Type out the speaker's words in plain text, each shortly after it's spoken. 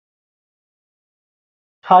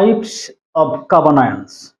Types of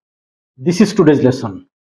carbanions. This is today's lesson.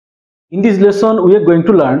 In this lesson, we are going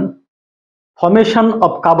to learn formation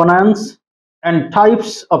of carbanions and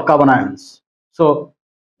types of carbanions. So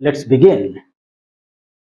let's begin.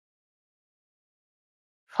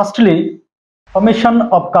 Firstly, formation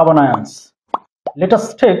of carbanions. Let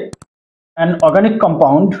us take an organic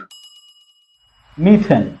compound,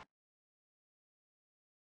 methane.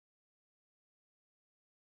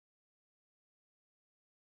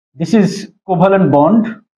 This is covalent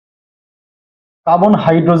bond,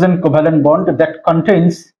 carbon-hydrogen covalent bond that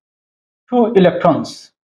contains two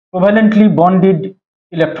electrons, covalently bonded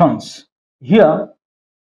electrons. Here,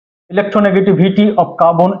 electronegativity of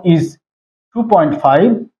carbon is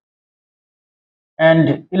 2.5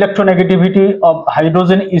 and electronegativity of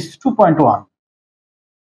hydrogen is 2.1.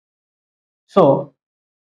 So,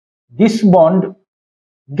 this bond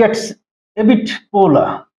gets a bit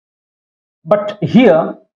polar, but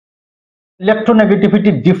here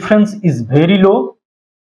electronegativity difference is very low.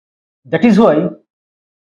 That is why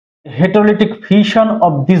heterolytic fission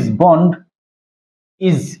of this bond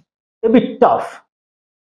is a bit tough.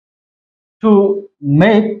 To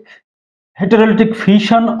make heterolytic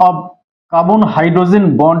fission of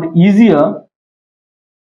carbon-hydrogen bond easier,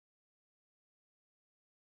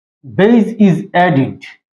 base is added,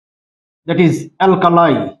 that is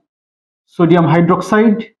alkali, sodium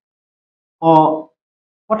hydroxide or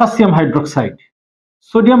potassium hydroxide.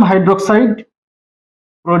 Sodium hydroxide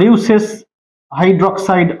produces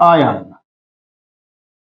hydroxide ion.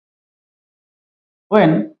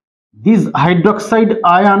 When this hydroxide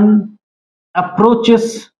ion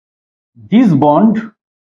approaches this bond,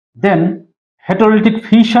 then heterolytic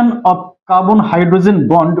fission of carbon-hydrogen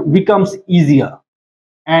bond becomes easier.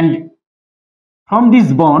 And from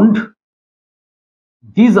this bond,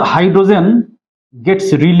 this hydrogen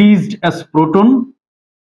gets released as proton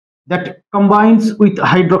that combines with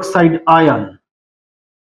hydroxide ion,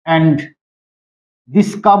 and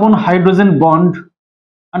this carbon-hydrogen bond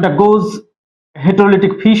undergoes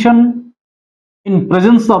heterolytic fission in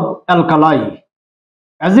presence of alkali.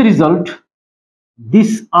 As a result,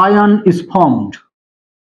 this ion is formed.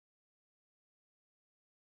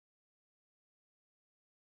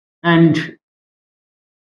 And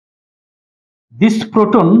this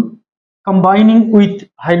proton combining with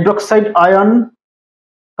hydroxide ion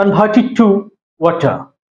converted to water.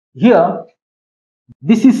 Here,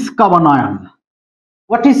 this is carbanion.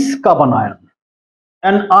 What is carbanion?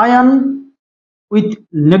 An ion with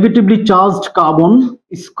negatively charged carbon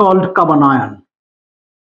is called carbanion.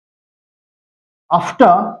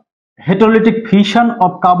 After heterolytic fission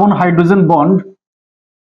of carbon-hydrogen bond,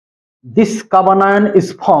 this carbanion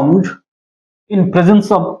is formed in presence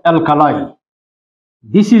of alkali.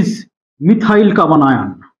 This is methyl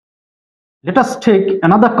carbanion. Let us take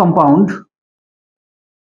another compound,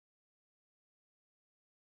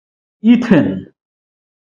 ethane.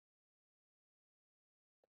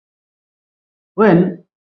 When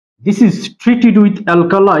this is treated with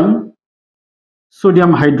alkali,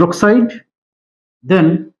 sodium hydroxide,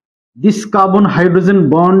 then this carbon-hydrogen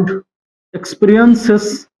bond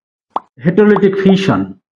experiences heterolytic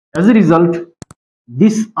fission. As a result,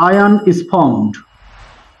 this ion is formed.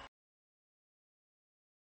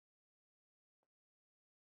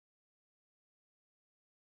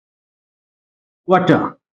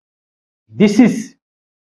 Water. This is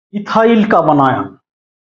ethyl carbanion.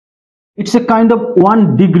 It's a kind of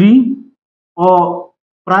 1 degree or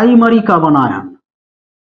primary carbanion,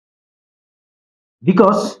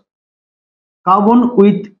 because carbon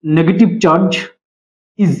with negative charge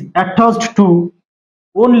is attached to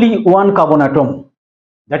only one carbon atom.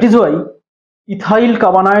 That is why ethyl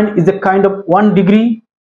carbanion is a kind of 1 degree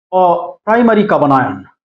or primary carbanion.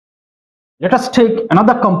 Let us take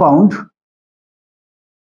another compound,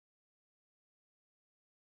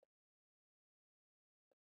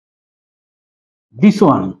 this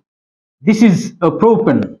one. This is a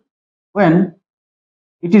propane. When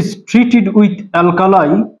it is treated with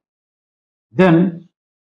alkali, then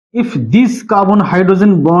if this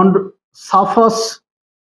carbon-hydrogen bond suffers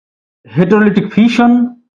heterolytic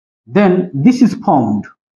fission, then this is formed.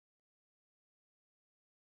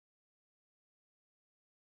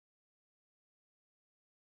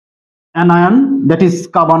 Anion, that is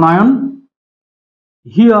carbanion.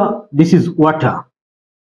 Here, this is water.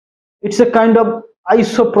 It's a kind of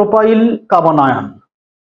isopropyl carbanion.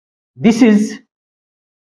 This is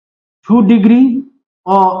 2 degree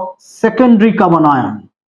or secondary carbanion,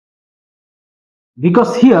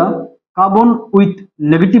 because here carbon with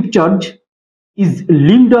negative charge is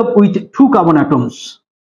linked up with 2 carbon atoms.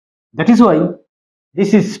 That is why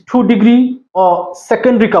this is 2 degree or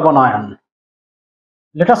secondary carbanion.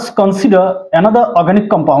 Let us consider another organic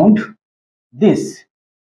compound, this.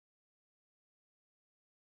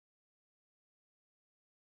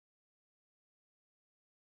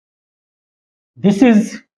 This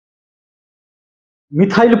is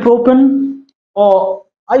methylpropane or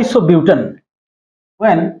isobutane.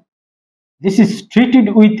 When this is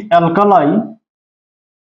treated with alkali,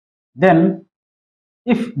 then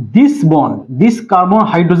if this bond, this carbon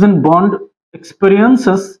hydrogen bond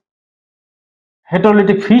experiences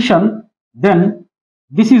heterolytic fission, then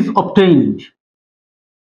this is obtained.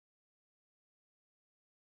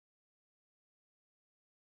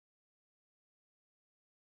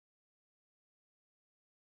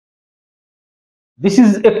 This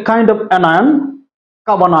is a kind of anion,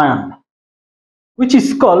 carbanion, which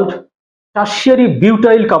is called tertiary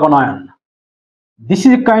butyl carbanion. This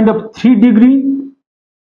is a kind of 3-degree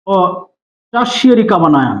or tertiary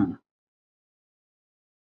carbanion,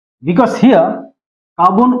 because here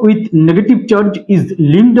carbon with negative charge is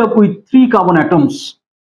linked up with 3 carbon atoms.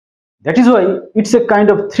 That is why it's a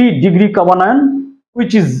kind of 3-degree carbanion,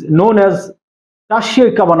 which is known as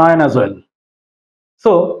tertiary carbanion as well.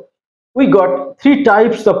 So we got 3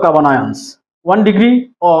 types of carbanions: 1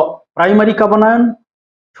 degree or primary carbanion,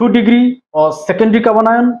 2 degree or secondary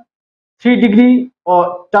carbanion, 3 degree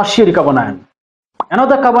or tertiary carbanion.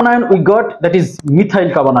 Another carbanion we got, that is methyl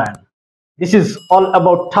carbanion. This is all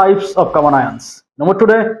about types of carbanions. No more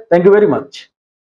today. Thank you very much.